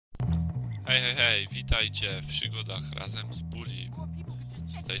Hej, witajcie w przygodach razem z Bully.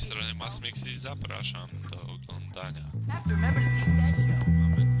 Z tej strony Masmix i zapraszam do oglądania.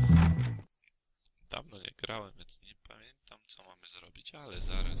 Dawno nie grałem, więc nie pamiętam, co mamy zrobić, ale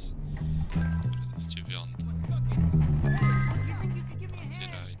zaraz. To jest 9.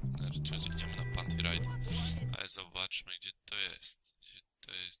 Idziemy na Panty Ride. Ale zobaczmy, gdzie to jest. Gdzie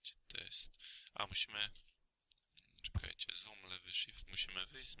to jest. A, musimy... Czekajcie, zoom, lewy shift. Musimy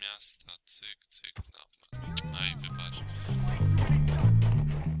wyjść z miasta. Cyk, dobra. No i wybacz.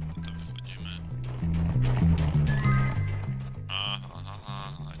 To wychodzimy.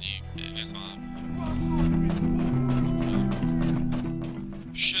 Aha, nikt mnie nie złapie.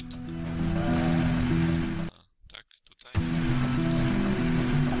 Shit! Tak, tutaj.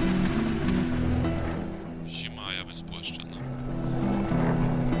 Zima, ja bezpłaszczona.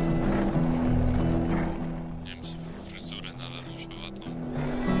 Nie wiem, fryzurę na lalusiowatą.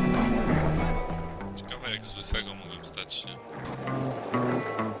 Ciekawe, jak z łysego mogłem stać się.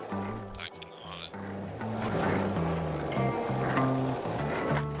 Taki, no ale...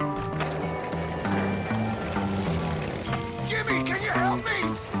 Jimmy, can you help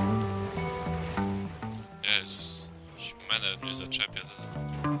me? Jezus, menel mnie zaczepia.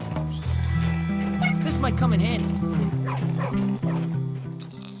 This might come in handy.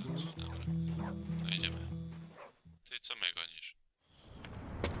 Dobra, to idziemy. Ty co mnie gonisz?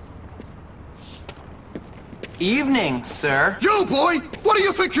 Evening, sir. You, boy! What do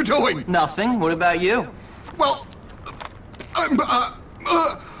you think you're doing? Nothing. What about you? Well,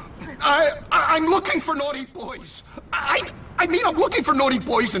 I'm looking for naughty boys. I mean, I'm looking for naughty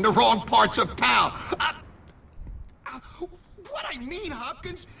boys in the wrong parts of town. What I mean,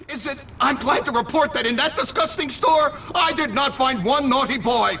 Hopkins, is that I'm glad to report that in that disgusting store, I did not find one naughty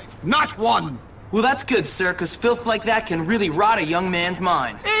boy. Not one. Well, that's good, sir, because filth like that can really rot a young man's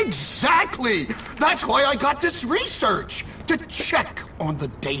mind. Exactly! That's why I got this research, to check on the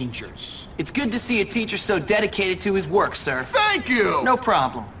dangers. It's good to see a teacher so dedicated to his work, sir. Thank you! No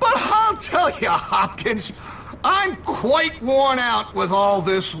problem. But I'll tell you, Hopkins, I'm quite worn out with all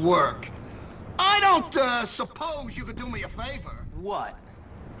this work. I don't, suppose you could do me a favor. What?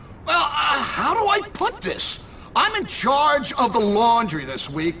 Well, how do I put this? I'm in charge of the laundry this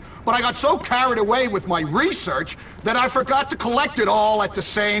week, but I got so carried away with my research that I forgot to collect it all at the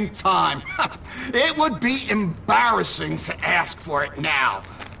same time. It would be embarrassing to ask for it now.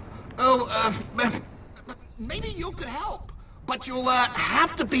 Oh, maybe you could help, but you'll,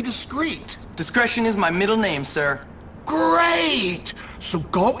 have to be discreet. Discretion is my middle name, sir. Great! So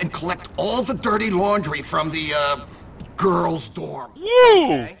go and collect all the dirty laundry from the, girls' dorm. Woo!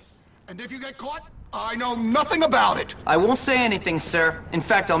 Okay. And if you get caught, I know nothing about it. I won't say anything, sir. In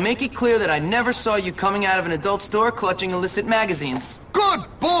fact, I'll make it clear that I never saw you coming out of an adult store clutching illicit magazines. Good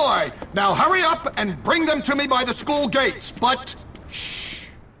boy! Now hurry up and bring them to me by the school gates, but... Shh!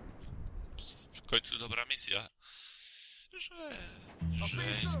 W końcu dobra misja.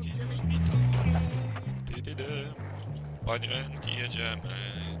 Żeński. Panienki, jedziemy.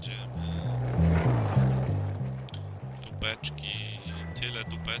 Dupeczki.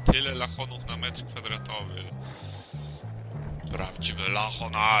 Tyle lachonów na metr kwadratowy. Prawdziwe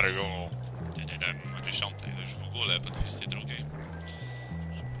lachonarium. O 10, to już w ogóle, po 22.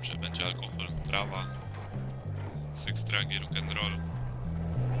 Że będzie alkohol, trawa, seks, dragi, rock'n'roll.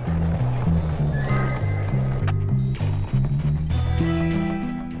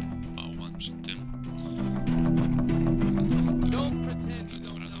 Bałwan przed tym. Dobra.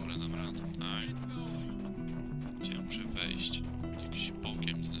 Tutaj. Gdzie ja muszę wejść? Jakiś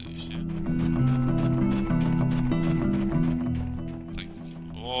bokiem, zdaje się. Tak.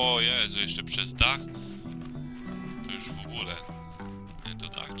 O Jezu, jeszcze przez dach? To już w ogóle. Nie, to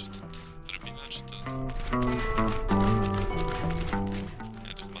dach, czy to drabina, czy to...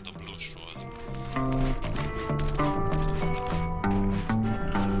 Nie, to chyba do bluszczu, ale...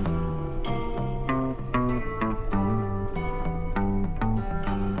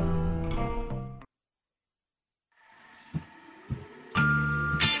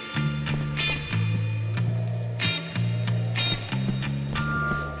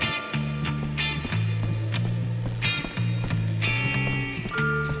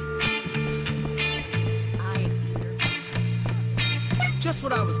 Just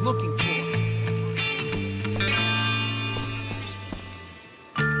what I was looking for.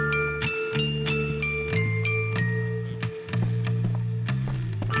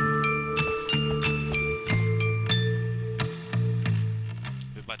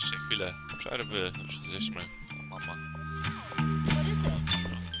 Wybaczcie chwilę przerwy, już jesteśmy. O, mama. What is it?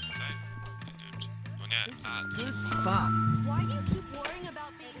 Tutaj? Ja nie wiem, czy... No nie, This is a good spot. Why do you keep worrying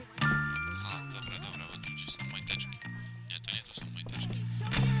about me?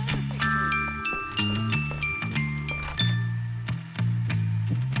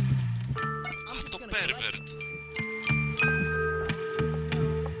 perwert.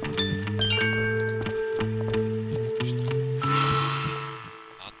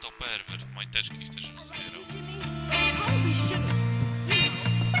 A to perwert. Majteczki chce, żebym zbierał. Probably shouldn't.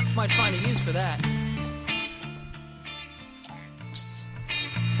 Might find a use for that.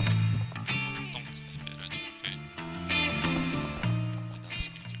 Tonks zbierać, okej.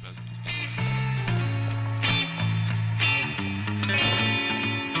 Damski kibel.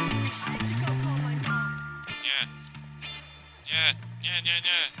 Nie. Nie, nie, nie,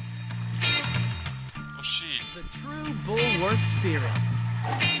 nie. O shit. The true Bulworth spirit.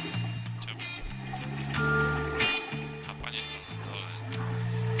 Chciałbym. A panie są na dole.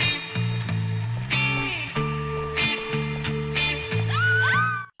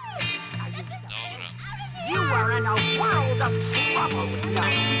 Dobra. You are in a world of trouble,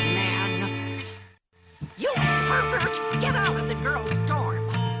 young man. You pervert! Get out of the girls'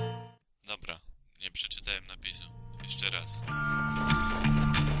 dorm. Dobra, nie przeczytałem napisu. Jeszcze raz.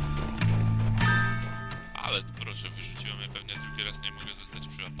 Ale proszę, wyrzuciło mnie pewnie drugi raz, nie mogę zostać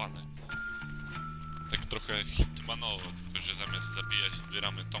przyłapany. Tak trochę hitmanowo, tylko że zamiast zabijać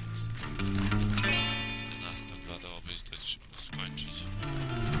zbieramy tonks. 11 dałoby to szybko skończyć.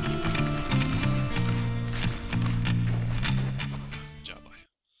 Działaj.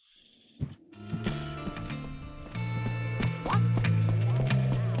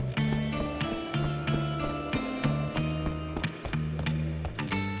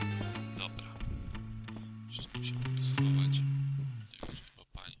 Dobra. Jeszcze tu się mogę schować. Nie wiem, bo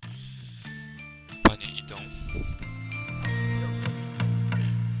panie idą.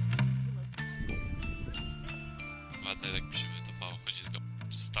 Ładne, tak mi się wydawało. Chodzi tylko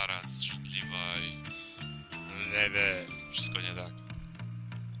stara, zrzędliwa i... Lewe. Wszystko nie tak.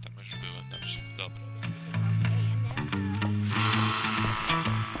 Tam już byłem na przykład. Dobra.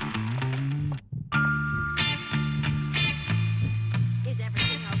 Is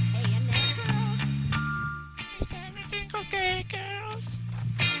everything okay in there, girls? Is everything okay, girls?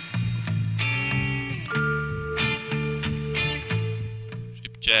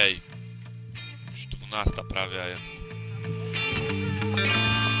 Szybciej. Już 12 prawie, a ja...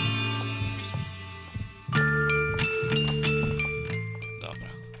 Dobra,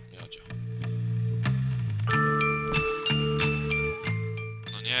 miodzio.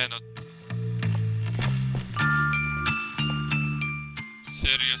 No nie, no...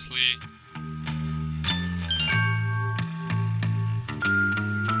 Seriously?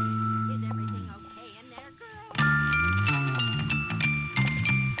 Is everything okay in there, girls?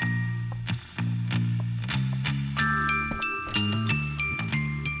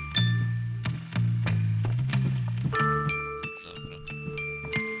 Dobra.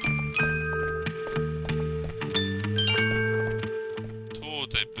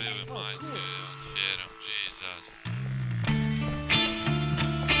 Tutaj były majtki, otwieram, Jesus.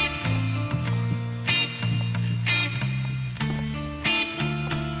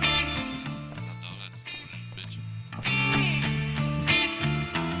 Na dole możesz być.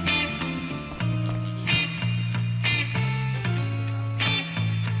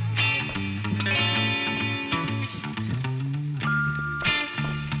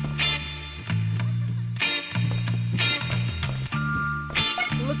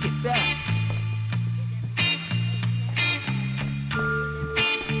 Look at that.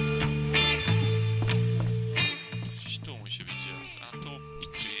 Gdzieś tu musi być Jesus. A tu,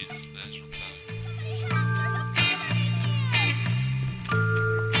 Jesus, leżą tak.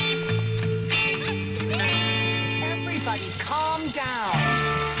 Everybody calm down.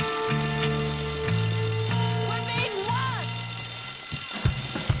 We're being watched.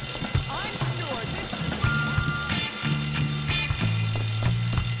 I'm sure this...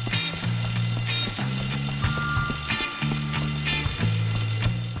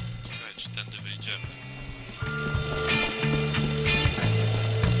 Okej, czy tędy wyjdziemy?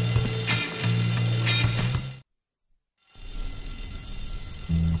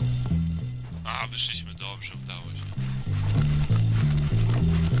 A, wyszliśmy dobrze, udało się.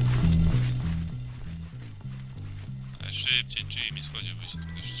 Ale szybciej, Jimmy schodził, by się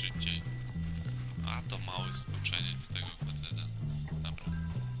trochę szybciej. A, to mały spoczeniec z tego faceta. Dobra.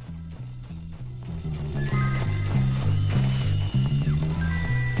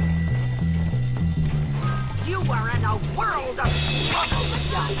 You are in a world of trouble,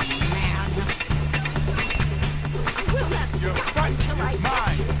 young man. I will not stop until I...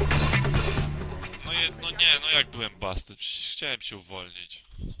 No nie, no jak byłem bastard, przecież chciałem się uwolnić.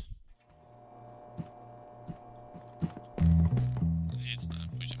 No nic, no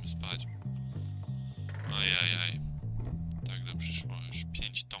pójdziemy spać. Ojajaj. Tak dobrze szło, już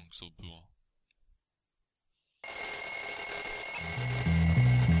 5 tonksów było.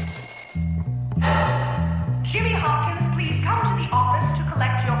 Jimmy Hopkins, please come to the office to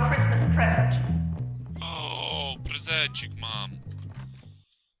collect your Christmas present. O, prezencik mam.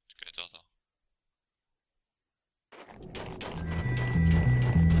 Czekaj, co to?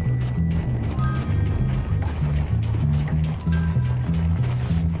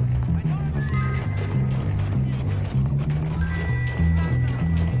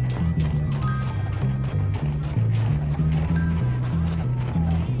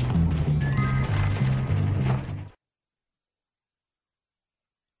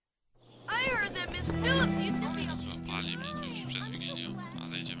 Złapali mnie tu już przed Wigilią,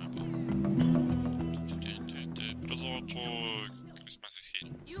 ale idziemy po... Prezenczek! Christmas is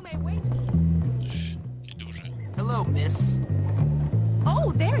here. You may wait. I duży. Hello, miss.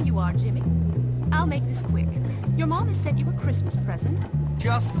 Oh, there you are, Jimmy. I'll make this quick. Your mom has sent you a Christmas present.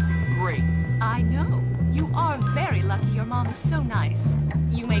 Just great. I know. You are very lucky your mom is so nice.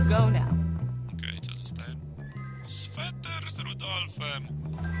 You may go now. Okej, co dostałem? Sweter z Rudolfem!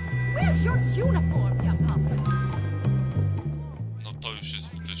 Where's your uniform, young Hopkins? No to już jest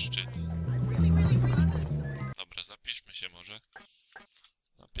w ogóle szczyt. Dobra, zapiszmy się może.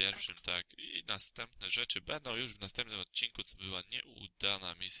 Na pierwszym, tak. I następne rzeczy będą już w następnym odcinku, co była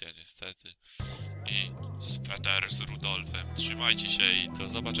nieudana misja niestety. I sweter z Rudolfem. Trzymajcie się i do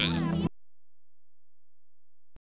zobaczenia.